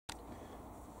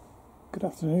Good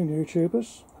afternoon,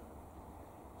 YouTubers.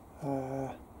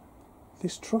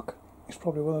 This truck is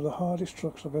probably one of the hardest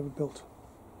trucks I've ever built.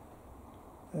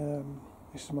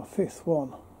 This is my fifth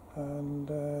one, and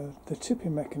the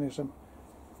tipping mechanism,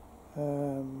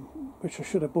 which I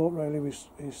should have bought really, is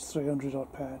 £300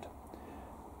 odd,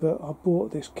 but I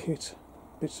bought this kit,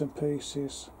 bits and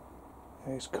pieces.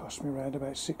 It's cost me around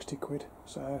about 60 quid.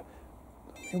 So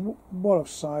I mean, what I've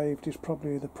saved is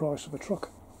probably the price of a truck.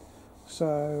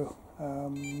 So,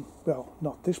 well,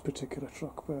 not this particular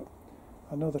truck, but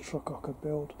another truck I could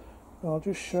build. I'll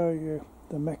just show you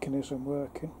the mechanism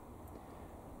working.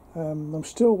 I'm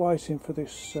still waiting for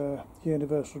this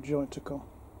universal joint to come.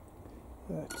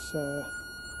 But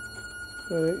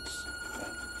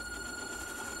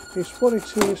it's what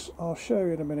it is. I'll show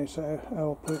you in a minute how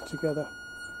I'll put it together.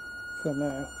 For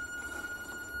now,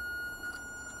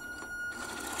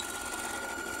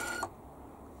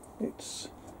 it's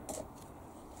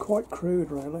quite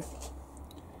crude really.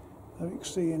 As you can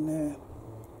see in there,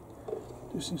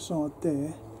 just inside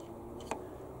there,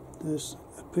 there's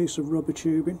a piece of rubber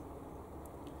tubing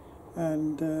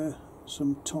and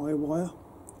some tie wire,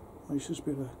 which is a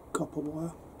bit of copper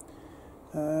wire.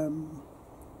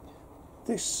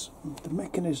 The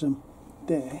mechanism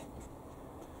there,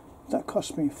 that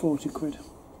cost me 40 quid.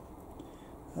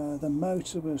 The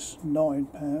motor was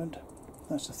 £9.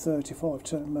 That's a 35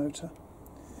 turn motor.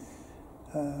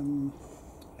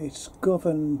 It's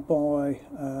governed by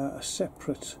a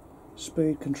separate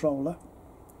speed controller,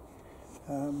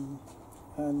 and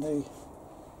the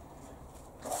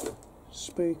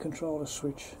speed controller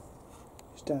switch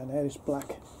is down there. It's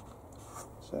black.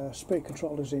 So speed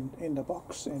controller's in the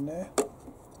box in there.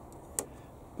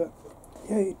 But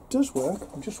yeah, it does work.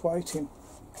 I'm just waiting.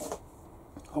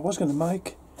 I was going to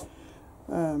make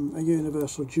a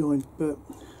universal joint, but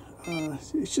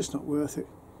it's just not worth it.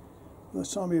 By the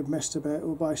time you've messed about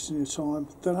or wasting your time,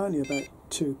 they're only about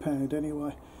 £2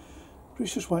 anyway. But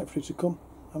it's just waiting for it to come.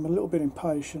 I'm a little bit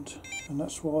impatient, and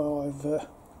that's why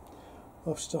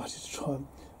I've started to try and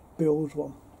build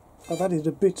one. I've added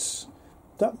the bits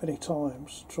that many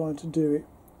times trying to do it.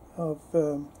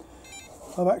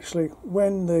 I've actually,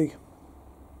 when the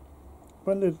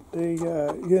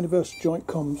universal joint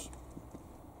comes,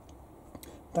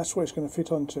 that's where it's going to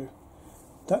fit onto.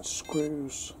 That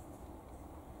screws.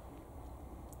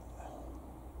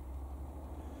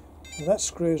 And that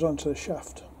screws onto the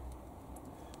shaft,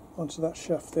 onto that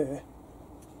shaft there,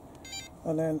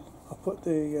 and then I put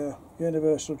the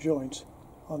universal joint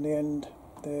on the end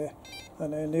there,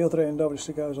 and then the other end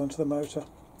obviously goes onto the motor.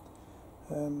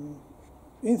 In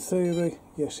theory,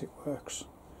 yes, it works.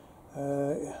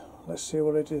 Let's see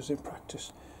what it is in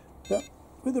practice. But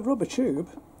with the rubber tube,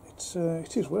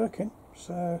 it is working.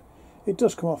 So it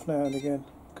does come off now and again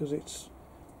because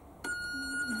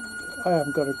I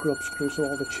haven't got a grub screw to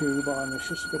hold the tube on. It's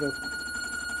just a bit of,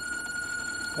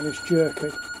 and it's jerky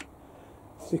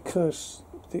because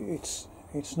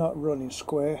it's not running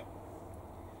square.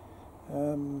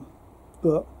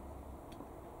 But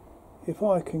if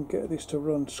I can get this to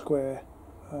run square,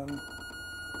 I'll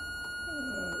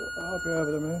be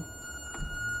over the moon.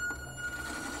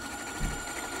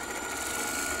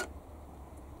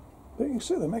 But you can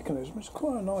see the mechanism, it's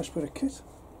quite a nice bit of kit.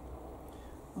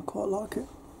 I quite like it.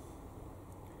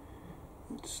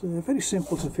 It's very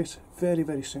simple to fit, very,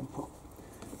 very simple.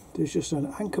 There's just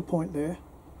an anchor point there,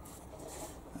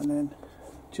 and then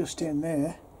just in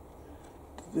there,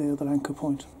 the other anchor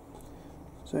point.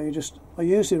 So I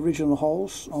use the original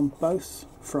holes on both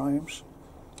frames,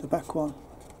 the back one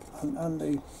and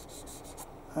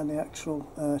the actual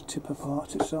tipper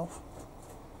part itself.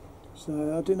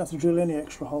 So I didn't have to drill any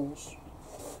extra holes.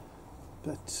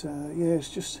 But yeah, it's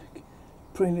just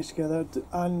putting it together.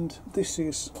 And this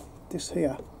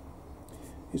here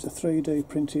is a 3D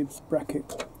printed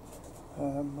bracket.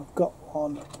 I've got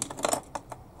one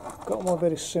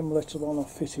very similar to the one I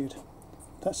fitted.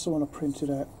 That's the one I printed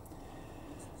out.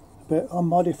 But I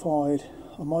modified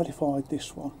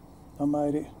this one. I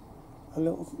made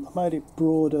it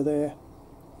broader there.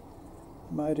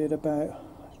 I made it about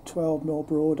 12mm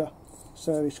broader,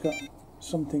 so it's got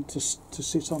something to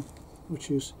sit on, which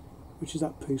is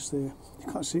that piece there. You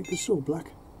can't see it because it's all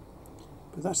black,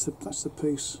 but that's the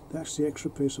piece. That's the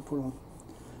extra piece I put on.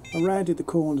 I rounded the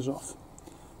corners off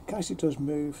in case it does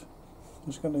move. I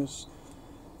was going to,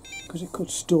 because it could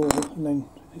stall and then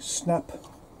snap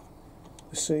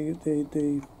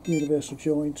the universal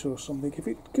joint or something. If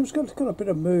it's got a bit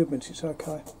of movement, it's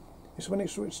okay. It's when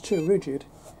it's too rigid,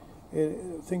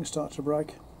 things start to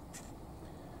break.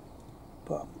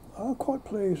 But I'm quite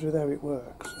pleased with how it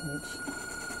works.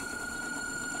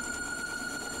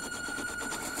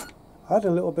 I had a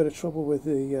little bit of trouble with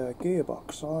the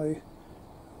gearbox.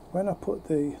 When I put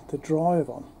the drive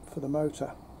on for the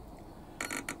motor,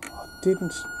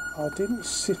 I didn't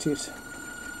sit it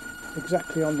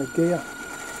exactly on the gear,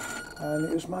 and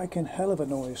it was making hell of a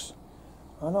noise.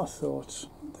 And I thought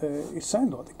it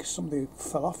sounded like somebody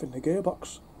fell off in the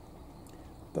gearbox.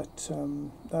 But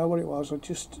no, what it was, I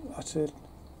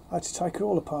had to take it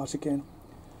all apart again,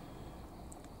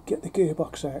 get the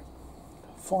gearbox out,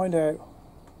 find out.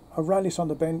 I ran it on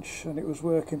the bench and it was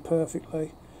working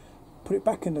perfectly. Put it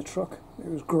back in the truck, it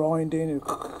was grinding.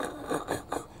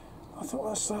 I thought,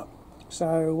 what's that?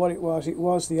 So what it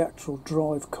was the actual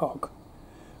drive cog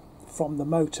from the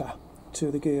motor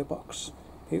to the gearbox.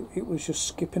 It was just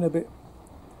skipping a bit,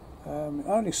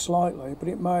 only slightly, but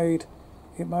it made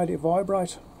it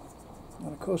vibrate.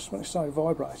 And of course, when it started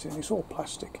vibrating, it's all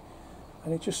plastic,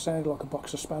 and it just sounded like a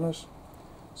box of spanners.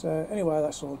 So anyway,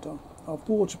 that's all done. I've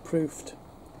waterproofed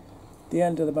the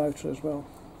end of the motor as well.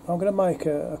 I'm going to make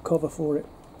a cover for it,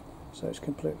 so it's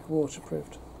completely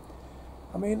waterproofed.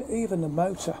 I mean, even the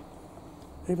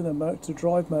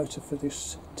drive motor for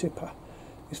this tipper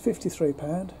is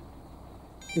 £53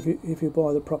 if you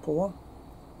buy the proper one.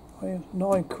 I mean,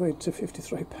 £9 to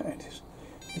 £53.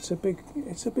 It's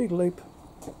a big leap.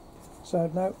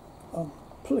 So now I'm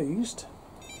pleased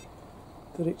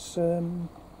that it's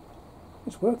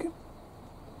working.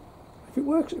 If it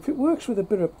works with a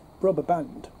bit of rubber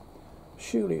band,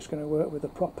 surely it's going to work with a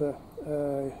proper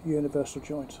universal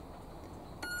joint.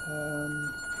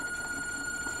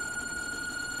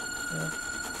 Yeah.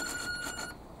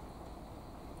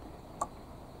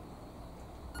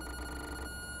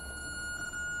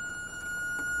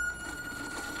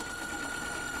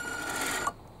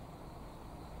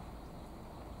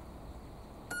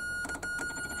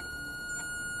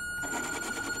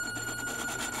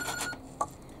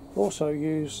 Also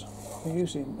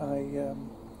using a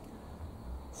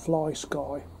Fly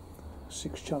Sky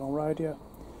 6-channel radio.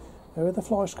 Now with the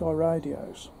Fly Sky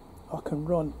radios, I can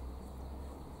run.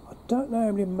 I don't know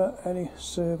how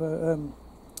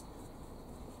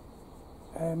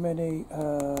many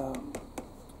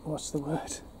what's the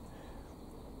word?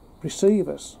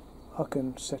 Receivers I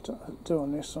can do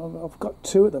on this. I've got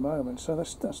 2 at the moment, so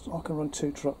that's I can run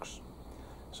 2 trucks.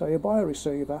 So you buy a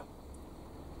receiver.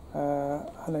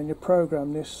 And then you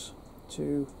program this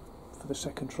for the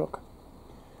second truck.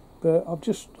 But I've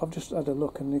just had a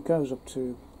look, and it goes up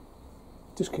to,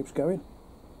 just keeps going.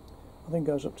 I think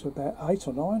it goes up to about 8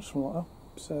 or 9, something like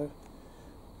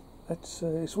that.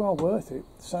 So it's well worth it.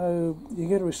 So you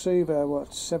get a receiver, what,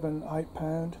 £7,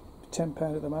 £8,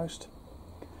 £10 at the most,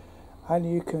 and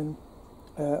you can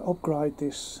upgrade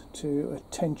this to a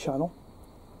 10-channel.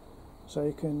 So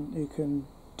you can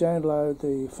download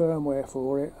the firmware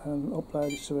for it and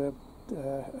upload it to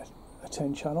a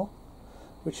 10-channel,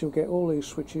 which you'll get all these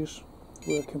switches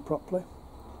working properly,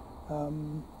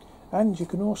 and you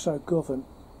can also govern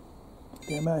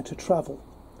the amount of travel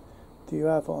that you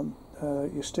have on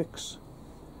your sticks.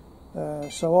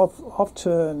 So I've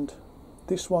turned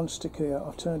this one stick here,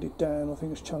 I've turned it down, I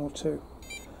think it's channel 2,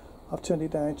 I've turned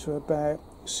it down to about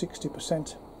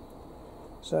 60%.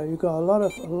 So you've got a lot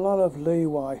of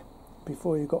leeway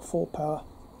before you've got full power,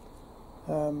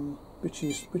 which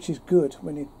is good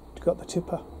when you've got the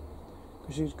tipper,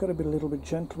 because you've got to be a little bit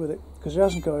gentle with it, because it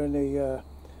hasn't got any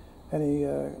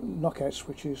knockout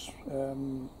switches.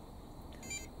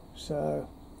 So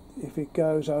if it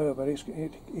goes over,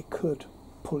 it could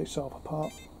pull itself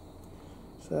apart.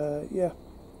 So yeah.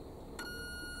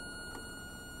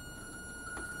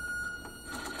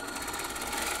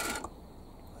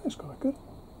 That's quite good.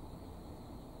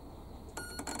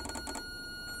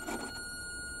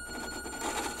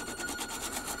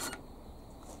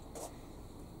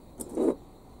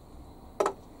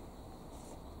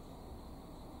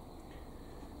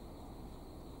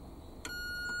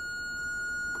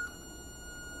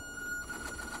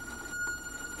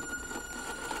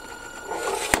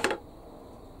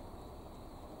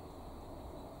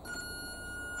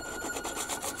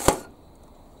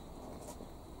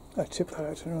 I tip that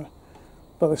out anyway.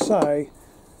 But I say,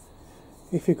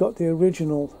 if you've got the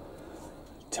original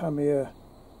Tamiya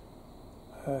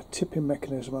tipping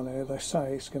mechanism on here, they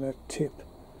say it's going to tip,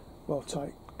 well,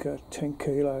 take 10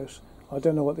 kilos. I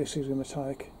don't know what this is going to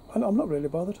take. And I'm not really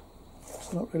bothered.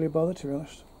 It's not really bothered, to be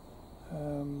honest.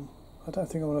 I don't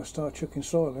think I want to start chucking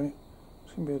soil in it.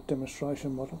 It's going to be a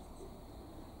demonstration model.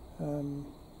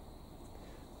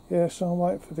 Yeah, so I'm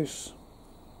waiting for this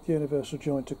universal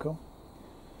joint to come,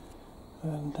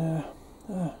 and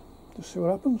just see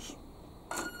what happens.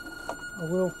 I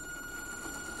will.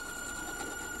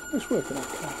 It's working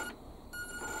okay.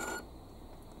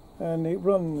 and it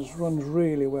runs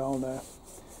really well now.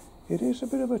 It is a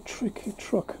bit of a tricky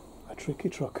truck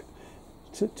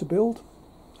to build.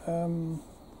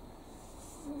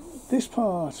 This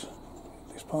part's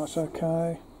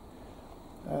okay.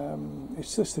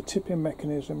 It's just the tipping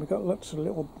mechanism. We've got lots of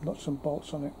little nuts and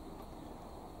bolts on it.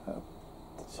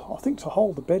 I think to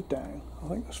hold the bed down, I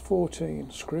think there's 14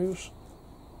 screws.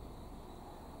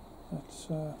 That's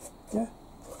yeah.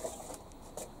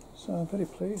 So I'm very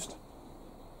pleased.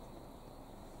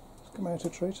 Let's come out a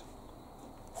treat.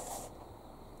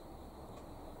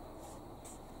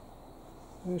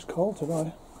 It is cold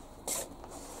tonight.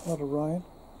 A lot of rain.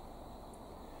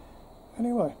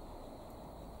 Anyway,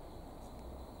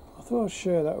 I thought I'd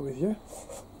share that with you,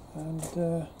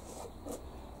 and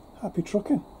happy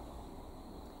trucking.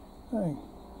 Hey,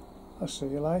 I'll see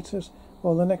you later.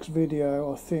 Well, the next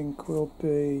video I think will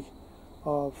be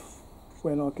of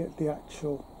when I get the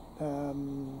actual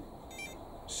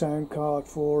sound card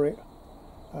for it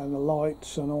and the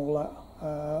lights and all that.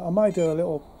 I may do a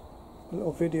little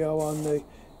video on the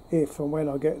if and when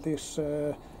I get this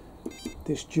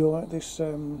this joint, this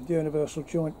universal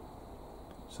joint.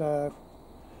 So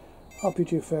I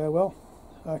bid you farewell.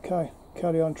 Okay,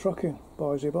 carry on trucking.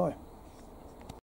 Bye.